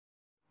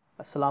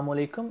Assalamu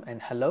alaikum and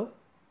hello.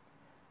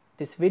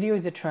 This video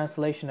is a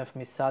translation of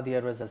Ms.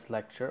 Sadia Raza's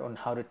lecture on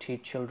how to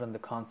teach children the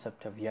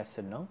concept of yes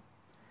and no.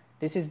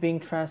 This is being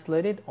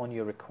translated on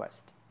your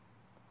request.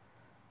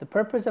 The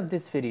purpose of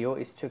this video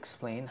is to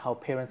explain how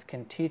parents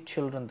can teach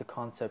children the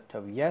concept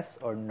of yes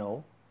or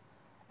no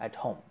at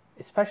home,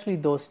 especially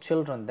those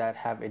children that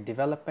have a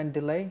development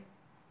delay,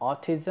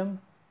 autism,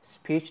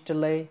 speech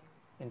delay,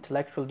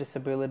 intellectual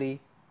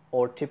disability,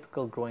 or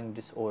typical growing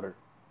disorder.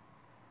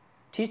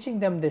 Teaching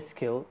them this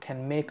skill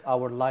can make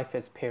our life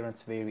as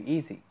parents very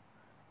easy,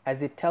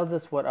 as it tells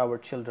us what our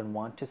children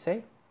want to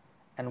say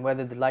and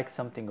whether they like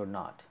something or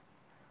not.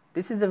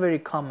 This is a very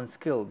common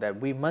skill that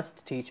we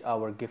must teach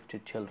our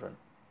gifted children.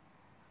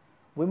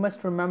 We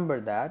must remember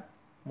that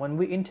when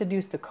we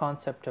introduce the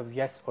concept of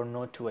yes or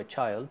no to a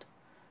child,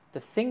 the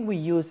thing we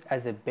use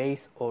as a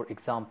base or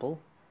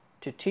example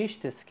to teach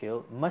this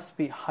skill must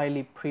be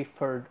highly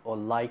preferred or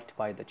liked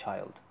by the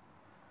child.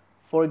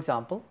 For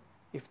example,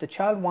 if the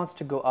child wants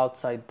to go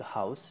outside the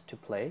house to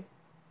play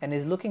and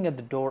is looking at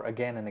the door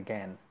again and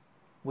again,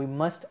 we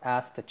must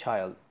ask the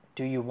child,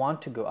 "Do you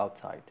want to go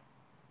outside?"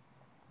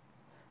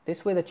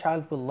 This way the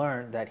child will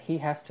learn that he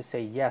has to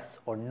say yes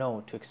or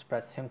no to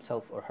express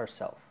himself or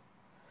herself.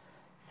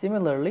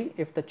 Similarly,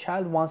 if the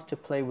child wants to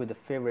play with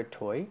a favorite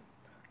toy,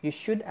 you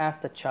should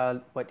ask the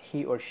child what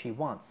he or she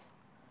wants.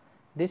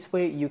 This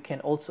way you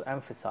can also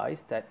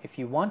emphasize that if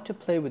you want to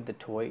play with the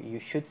toy, you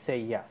should say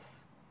yes.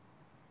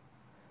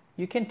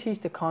 You can teach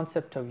the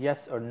concept of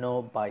yes or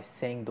no by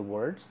saying the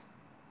words,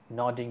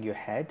 nodding your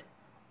head,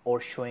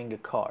 or showing a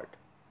card.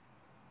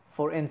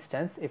 For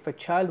instance, if a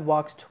child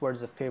walks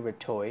towards a favorite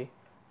toy,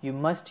 you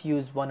must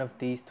use one of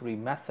these three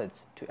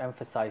methods to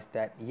emphasize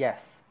that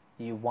yes,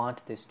 you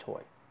want this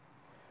toy.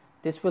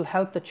 This will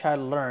help the child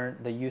learn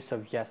the use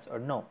of yes or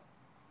no.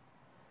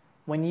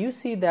 When you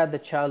see that the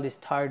child is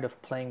tired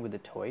of playing with the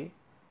toy,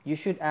 you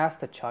should ask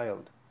the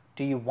child,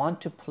 "Do you want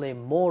to play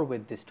more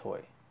with this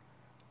toy?"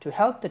 To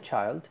help the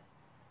child,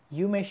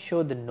 you may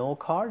show the no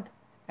card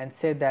and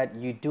say that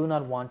you do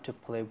not want to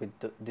play with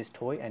this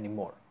toy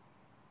anymore.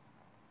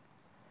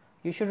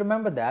 You should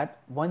remember that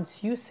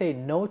once you say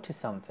no to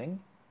something,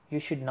 you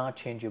should not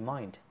change your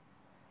mind.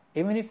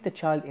 Even if the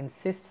child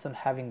insists on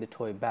having the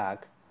toy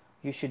back,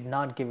 you should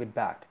not give it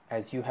back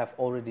as you have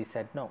already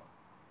said no.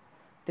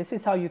 This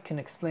is how you can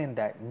explain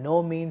that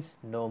no means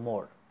no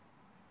more.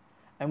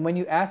 And when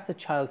you ask the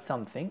child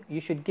something,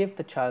 you should give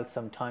the child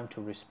some time to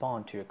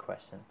respond to your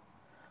question,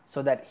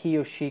 so that he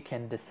or she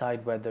can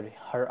decide whether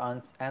her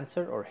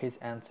answer or his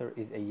answer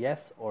is a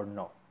yes or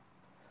no.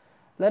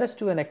 Let us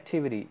do an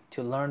activity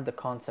to learn the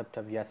concept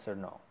of yes or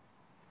no.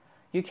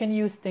 You can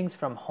use things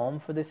from home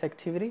for this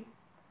activity.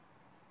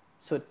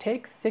 So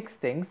take 6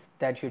 things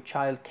that your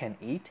child can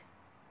eat.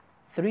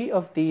 3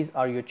 of these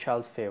are your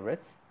child's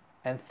favorites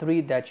and 3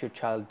 that your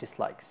child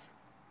dislikes.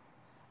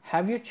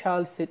 Have your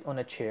child sit on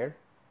a chair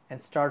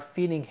and start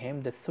feeding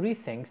him the 3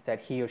 things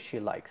that he or she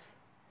likes.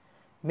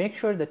 Make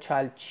sure the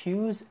child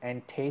chews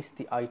and tastes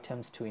the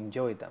items to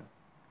enjoy them.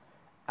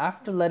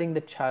 After letting the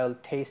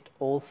child taste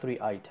all 3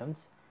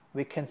 items,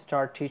 we can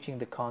start teaching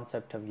the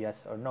concept of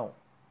yes or no.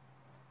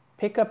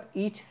 Pick up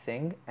each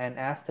thing and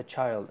ask the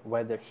child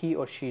whether he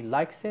or she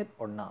likes it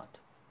or not.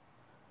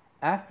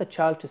 Ask the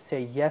child to say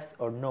yes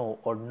or no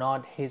or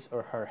nod his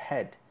or her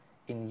head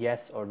in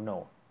yes or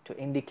no to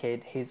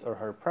indicate his or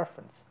her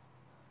preference.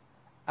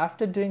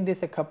 After doing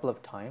this a couple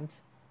of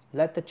times,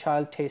 let the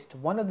child taste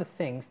one of the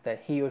things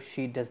that he or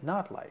she does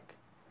not like.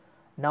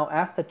 Now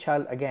ask the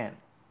child again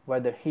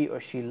whether he or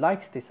she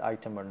likes this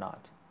item or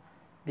not.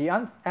 The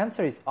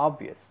answer is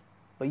obvious,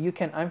 but you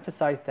can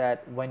emphasize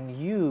that when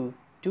you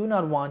do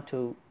not want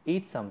to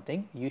eat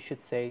something, you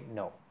should say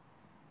no.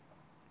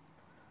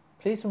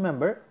 Please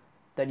remember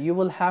that you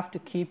will have to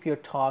keep your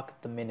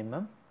talk the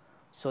minimum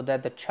so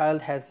that the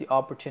child has the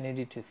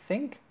opportunity to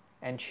think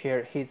and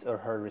share his or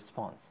her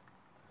response.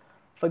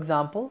 For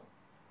example,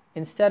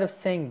 instead of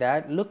saying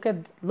that,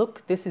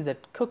 look, this is a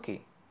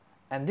cookie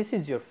and this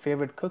is your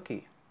favorite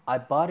cookie. I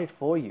bought it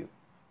for you.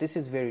 This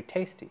is very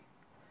tasty.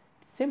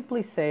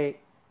 Simply say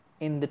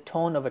in the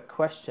tone of a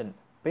question,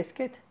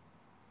 biscuit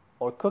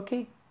or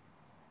cookie,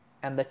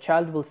 and the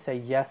child will say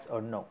yes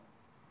or no.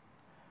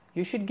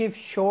 You should give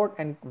short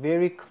and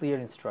very clear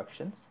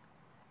instructions.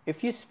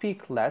 If you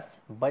speak less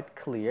but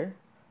clear,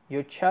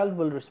 your child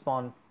will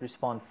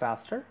respond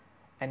faster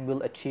and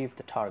will achieve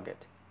the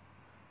target.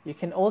 You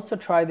can also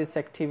try this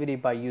activity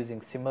by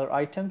using similar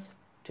items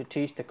to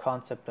teach the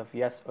concept of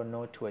yes or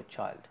no to a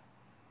child.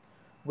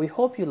 We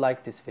hope you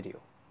liked this video.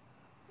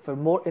 For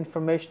more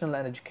informational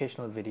and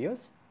educational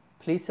videos,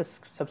 please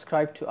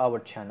subscribe to our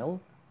channel,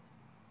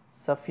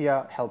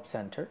 Safia Help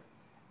Center,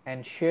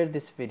 and share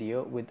this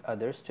video with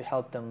others to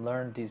help them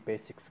learn these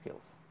basic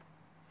skills.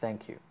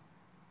 Thank you.